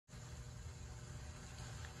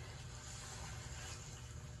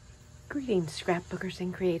Greetings, scrapbookers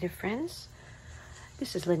and creative friends.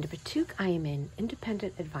 This is Linda Batuk. I am an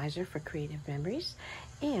independent advisor for Creative Memories,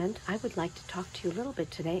 and I would like to talk to you a little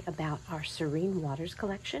bit today about our Serene Waters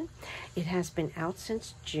collection. It has been out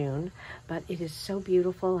since June, but it is so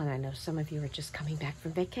beautiful, and I know some of you are just coming back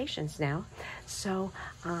from vacations now. So,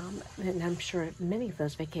 and I'm sure many of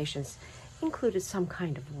those vacations included some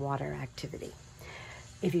kind of water activity.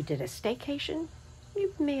 If you did a staycation,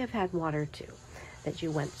 you may have had water too, that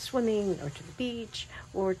you went swimming or to the beach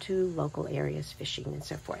or to local areas fishing and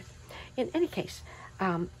so forth. In any case,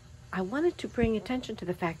 I wanted to bring attention to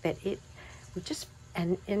the fact that we just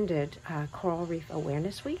ended Coral Reef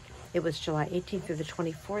Awareness Week. It was July 18th through the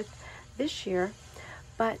 24th this year,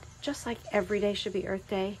 but just like every day should be Earth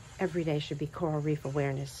Day, every day should be Coral Reef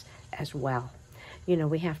Awareness as well. You know,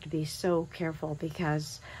 we have to be so careful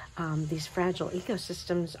because these fragile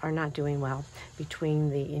ecosystems are not doing well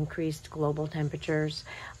between the increased global temperatures,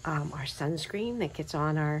 our sunscreen that gets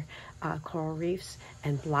on our coral reefs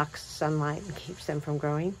and blocks sunlight and keeps them from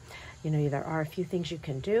growing. You know, there are a few things you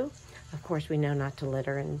can do. Of course, we know not to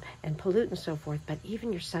litter and pollute and so forth, but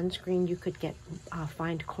even your sunscreen, you could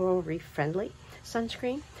find coral reef friendly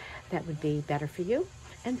sunscreen that would be better for you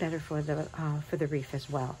and better for the reef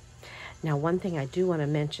as well. Now, one thing I do want to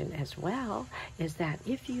mention as well is that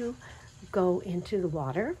if you go into the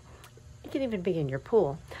water, it can even be in your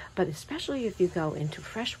pool, but especially if you go into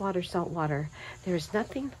freshwater, salt water, there is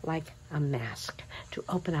nothing like a mask to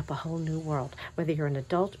open up a whole new world. Whether you're an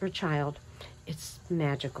adult or child, it's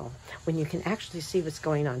magical when you can actually see what's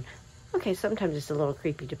going on. Okay, sometimes it's a little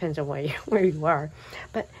creepy, depends on where you are,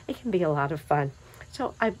 but it can be a lot of fun.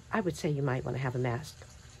 So I would say you might want to have a mask.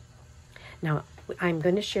 Now, I'm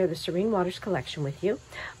going to share the Serene Waters collection with you,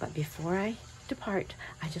 but before I depart,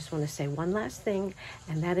 I just want to say one last thing,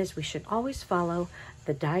 and that is we should always follow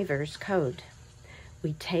the diver's code.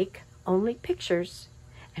 We take only pictures,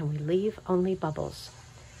 and we leave only bubbles.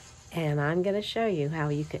 And I'm going to show you how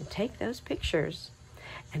you can take those pictures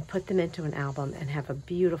and put them into an album and have a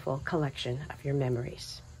beautiful collection of your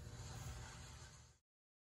memories.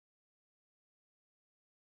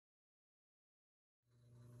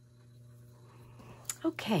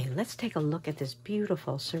 Okay, let's take a look at this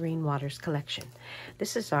beautiful Serene Waters collection.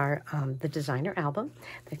 This is our the designer album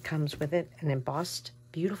that comes with it, an embossed,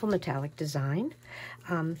 beautiful metallic design.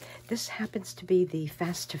 This happens to be the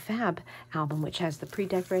Fast to Fab album, which has the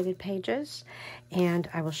pre-decorated pages, and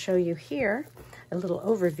I will show you here a little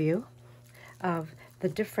overview of the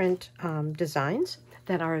different designs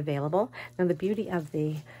that are available. Now, the beauty of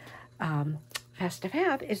the Fast to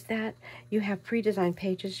Fab is that you have pre-designed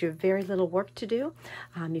pages. You have very little work to do.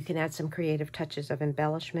 You can add some creative touches of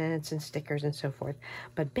embellishments and stickers and so forth,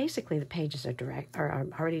 but basically the pages are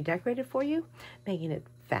already decorated for you, making it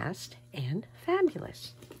fast and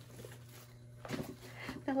fabulous.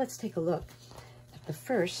 Now let's take a look at the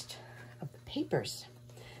first of the papers.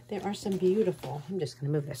 There are some beautiful, I'm just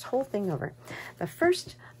going to move this whole thing over. The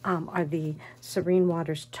first are the Serene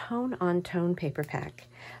Waters Tone on Tone paper pack.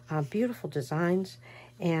 Beautiful designs,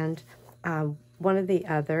 and one of the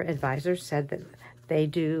other advisors said that they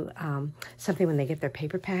do something when they get their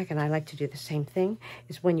paper pack, and I like to do the same thing,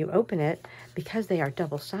 is when you open it, because they are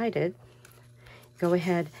double-sided, go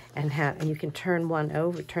ahead and you can turn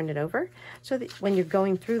it over, so that when you're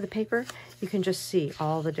going through the paper, you can just see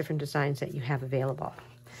all the different designs that you have available.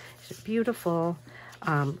 Beautiful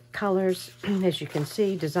colors, as you can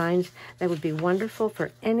see, designs that would be wonderful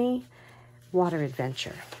for any water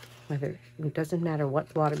adventure, whether it doesn't matter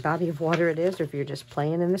what body of water it is, or if you're just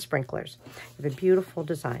playing in the sprinklers. You have a beautiful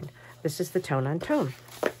design. This is the Tone on Tone.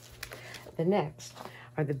 The next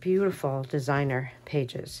are the beautiful designer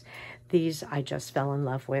pages. These I just fell in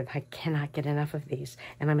love with. I cannot get enough of these,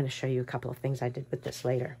 and I'm going to show you a couple of things I did with this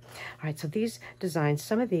later. All right, so these designs,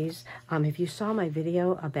 some of these, if you saw my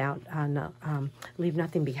video about Leave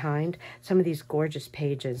Nothing Behind, some of these gorgeous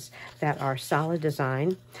pages that are solid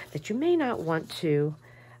design that you may not want to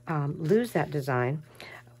lose that design.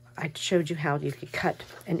 I showed you how you could cut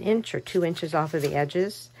 1 inch or 2 inches off of the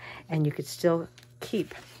edges, and you could still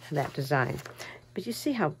keep that design. But you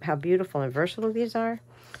see how beautiful and versatile these are?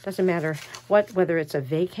 Doesn't matter whether it's a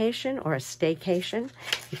vacation or a staycation.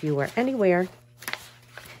 If you are anywhere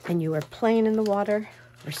and you are playing in the water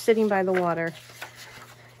or sitting by the water,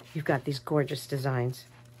 you've got these gorgeous designs.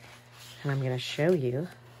 And I'm going to show you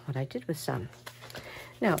what I did with some.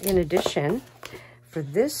 Now, in addition, for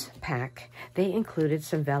this pack, they included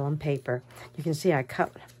some vellum paper. You can see I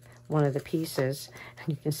cut one of the pieces, and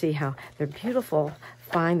you can see how they're beautiful,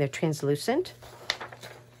 fine, they're translucent,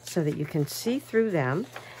 so that you can see through them.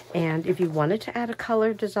 And if you wanted to add a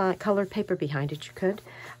colored paper behind it, you could.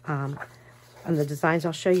 On the designs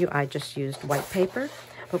I'll show you, I just used white paper,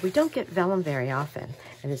 but we don't get vellum very often,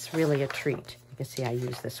 and it's really a treat. You can see I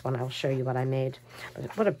use this one. I'll show you what I made.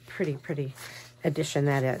 But what a pretty, pretty addition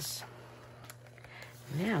that is.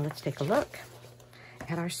 Now let's take a look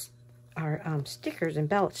at our stickers,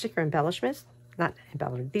 sticker embellishments. Not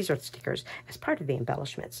embellishments, these are stickers as part of the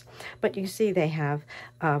embellishments. But you see they have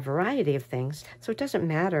a variety of things, so it doesn't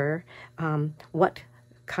matter what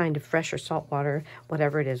kind of fresh or salt water,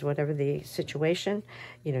 whatever it is, whatever the situation.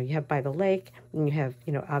 You know, you have by the lake, and you have,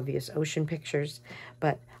 you know, obvious ocean pictures,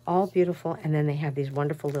 but all beautiful. And then they have these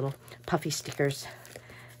wonderful little puffy stickers.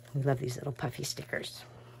 We love these little puffy stickers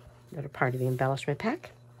that are part of the embellishment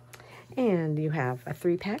pack. And you have a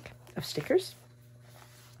 3-pack of stickers.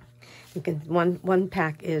 You can, one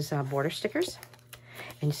pack is border stickers.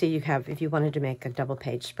 And you see you have, if you wanted to make a double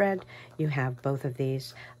page spread, you have both of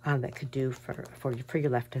these that could do for your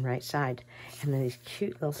left and right side. And then these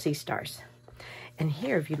cute little sea stars. And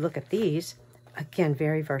here, if you look at these, again,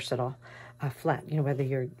 very versatile. Flat, you know, whether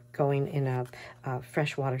you're going in a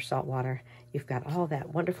freshwater, saltwater, you've got all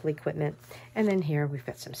that wonderful equipment. And then here we've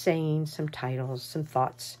got some sayings, some titles, some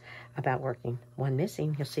thoughts about working. One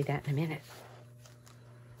missing, you'll see that in a minute.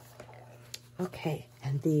 Okay,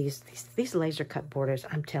 and these laser cut borders,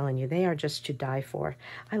 I'm telling you, they are just to die for.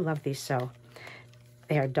 I love these so.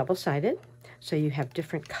 They are double-sided, so you have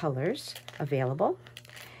different colors available.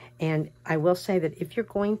 And I will say that if you're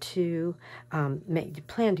going to do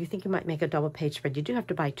you think you might make a double page spread, you do have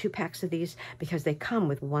to buy 2 packs of these because they come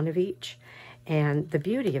with 1 of each. And the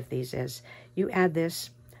beauty of these is you add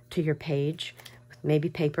this to your page, maybe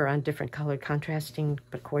paper on different colored contrasting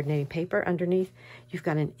but coordinating paper underneath, you've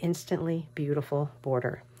got an instantly beautiful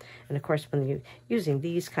border. And of course, when you're using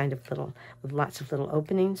these kind of little, with lots of little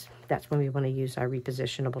openings, that's when we want to use our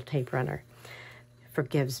repositionable tape runner.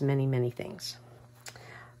 Forgives many, many things.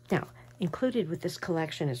 Now, included with this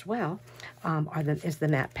collection as well is the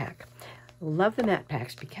mat pack. Love the mat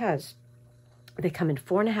packs because they come in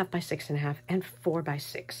 4.5 by 6.5 and 4 by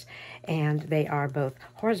 6, and they are both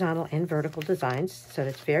horizontal and vertical designs, so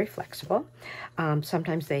it's very flexible.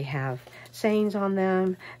 Sometimes they have sayings on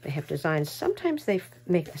them. They have designs. Sometimes they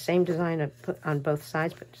make the same design and put on both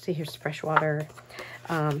sides. But see, here's freshwater.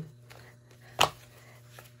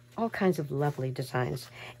 All kinds of lovely designs.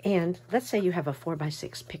 And let's say you have a 4 by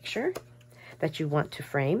 6 picture that you want to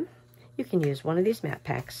frame. You can use one of these mat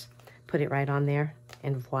packs, put it right on there,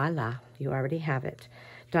 and voila, you already have it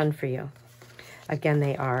done for you. Again,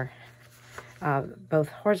 they are both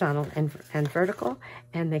horizontal and vertical,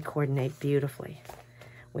 and they coordinate beautifully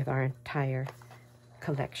with our entire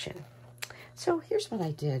collection. So here's what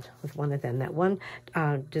I did with one of them. That one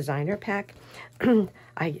designer pack,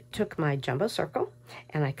 I took my jumbo circle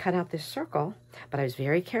and I cut out this circle, but I was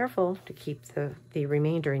very careful to keep the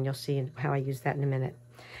remainder, and you'll see how I use that in a minute.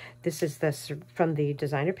 This is from the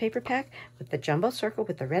designer paper pack with the jumbo circle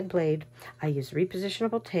with the red blade. I used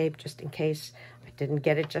repositionable tape just in case I didn't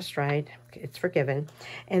get it just right. It's forgiven.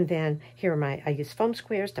 And then here are I use foam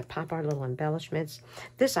squares to pop our little embellishments.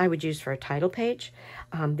 This I would use for a title page.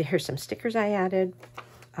 Here's some stickers I added.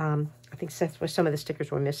 I think some of the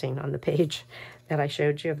stickers were missing on the page that I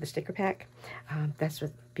showed you of the sticker pack. That's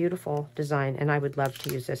a beautiful design, and I would love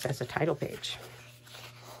to use this as a title page.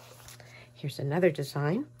 Here's another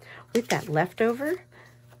design. With that leftover,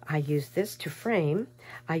 I used this to frame.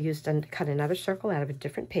 I cut another circle out of a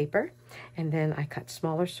different paper, and then I cut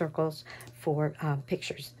smaller circles for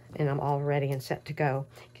pictures, and I'm all ready and set to go.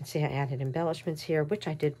 You can see I added embellishments here, which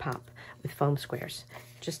I did pop with foam squares,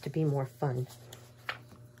 just to be more fun.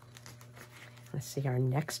 Let's see our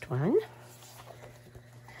next one.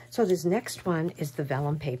 So this next one is the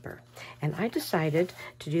vellum paper, and I decided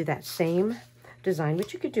to do that same design,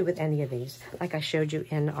 which you could do with any of these, like I showed you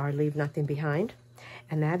in our Leave Nothing Behind.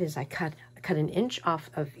 And that is I cut an inch off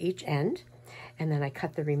of each end, and then I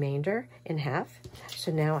cut the remainder in half.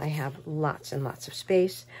 So now I have lots and lots of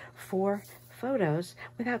space for photos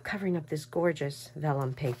without covering up this gorgeous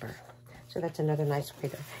vellum paper. So that's another nice way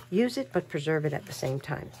to use it, but preserve it at the same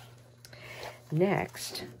time.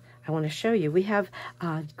 Next, I want to show you, we have,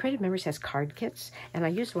 Creative Memories has card kits, and I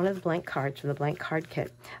used one of the blank cards from the blank card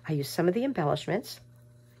kit. I used some of the embellishments.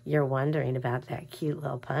 You're wondering about that cute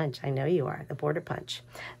little punch. I know you are, the border punch.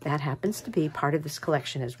 That happens to be part of this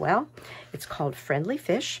collection as well. It's called Friendly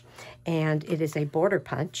Fish, and it is a border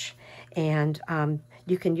punch. And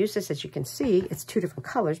you can use this, as you can see, it's 2 different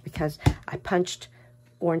colors because I punched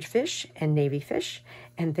orange fish and navy fish,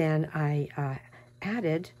 and then I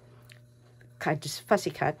just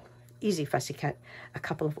fussy cut easy fussy cut a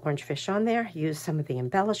couple of orange fish on there, use some of the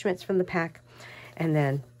embellishments from the pack, and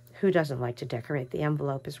then who doesn't like to decorate the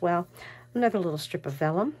envelope as well? Another little strip of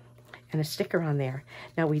vellum and a sticker on there.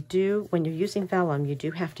 Now we do, when you're using vellum, you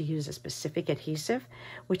do have to use a specific adhesive,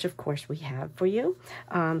 which of course we have for you.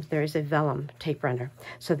 There is a vellum tape runner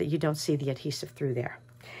so that you don't see the adhesive through there.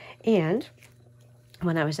 And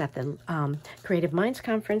when I was at the Creative Minds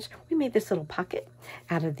Conference, we made this little pocket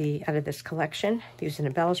out of this collection, used an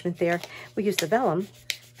embellishment there. We used the vellum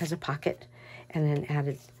as a pocket and then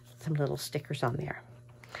added some little stickers on there.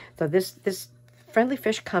 So this Friendly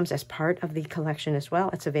Fish comes as part of the collection as well.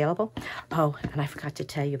 It's available. Oh, and I forgot to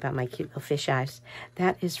tell you about my cute little fish eyes.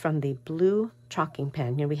 That is from the blue chalking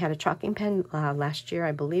pen. You know, we had a chalking pen last year.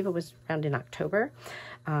 I believe it was around in October,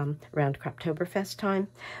 around Craptoberfest time.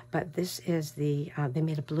 But this is the, they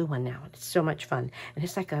made a blue one now. It's so much fun. And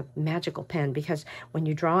it's like a magical pen because when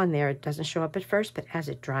you draw on there, it doesn't show up at first, but as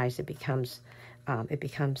it dries, it becomes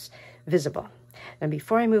visible. And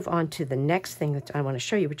before I move on to the next thing that I want to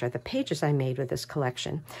show you, which are the pages I made with this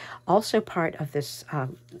collection, also part of this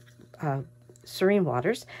Serene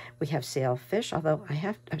Waters, we have sailfish, although I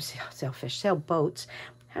have sailboats.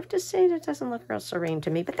 I have to say that doesn't look real serene to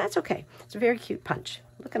me, but that's okay. It's a very cute punch.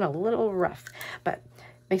 Looking a little rough, but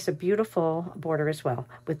makes a beautiful border as well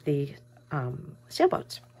with the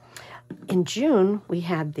sailboats. In June, we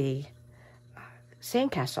had the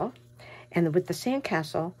sandcastle, and with the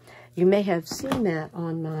sandcastle, you may have seen that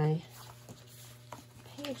on my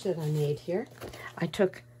page that I made here. I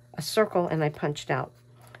took a circle and I punched out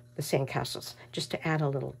the sandcastles just to add a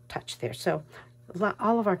little touch there. So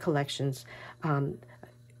all of our collections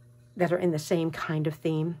that are in the same kind of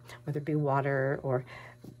theme, whether it be water or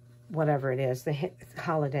whatever it is, the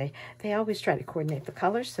holiday, they always try to coordinate the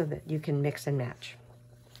colors so that you can mix and match.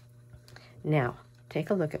 Now, take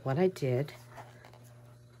a look at what I did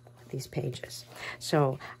these pages.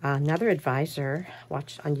 So another advisor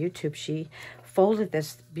watched on YouTube, she folded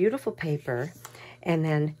this beautiful paper and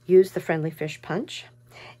then used the Friendly Fish punch,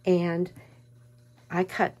 and I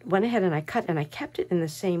went ahead and I cut and I kept it in the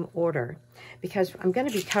same order because I'm going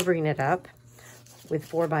to be covering it up with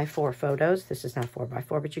 4x4 photos. This is not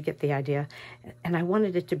 4x4, but you get the idea. And I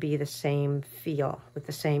wanted it to be the same feel,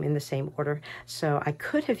 with in the same order. So I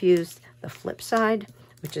could have used the flip side,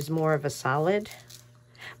 which is more of a solid,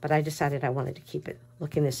 but I decided I wanted to keep it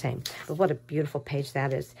looking the same. But what a beautiful page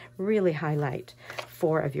that is. Really highlight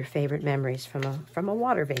 4 of your favorite memories from a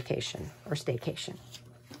water vacation or staycation.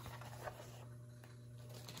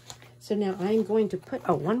 So now I'm going to put,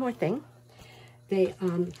 oh, one more thing. They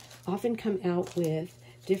often come out with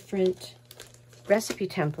different recipe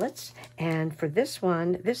templates, and for this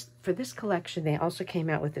one, for this collection, they also came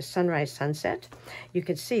out with the sunrise sunset. You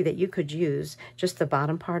could see that you could use just the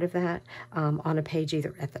bottom part of that on a page,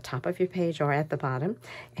 either at the top of your page or at the bottom,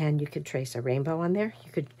 and you could trace a rainbow on there.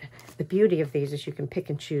 The beauty of these is you can pick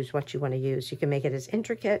and choose what you want to use. You can make it as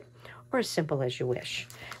intricate or as simple as you wish,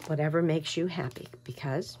 whatever makes you happy,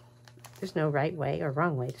 because there's no right way or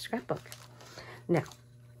wrong way to scrapbook. Now,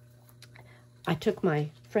 I took my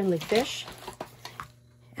Friendly Fish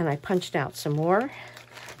and I punched out some more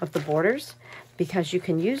of the borders, because you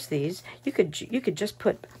can use these. You could just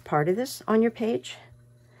put part of this on your page.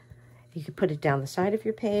 You could put it down the side of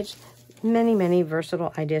your page. Many, many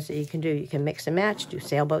versatile ideas that you can do. You can mix and match, do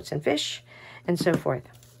sailboats and fish, and so forth.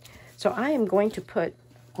 So I am going to put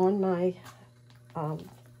on my,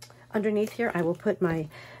 underneath here, I will put my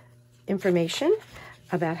information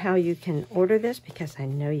about how you can order this, because I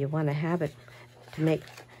know you want to have it to make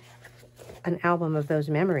an album of those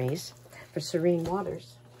memories for Serene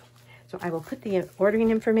Waters. So I will put the ordering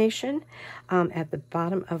information at the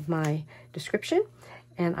bottom of my description,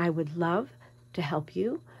 and I would love to help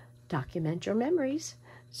you document your memories.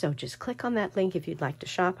 So just click on that link if you'd like to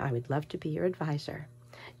shop. I would love to be your advisor.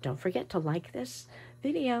 Don't forget to like this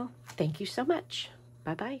video. Thank you so much.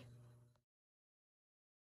 Bye-bye.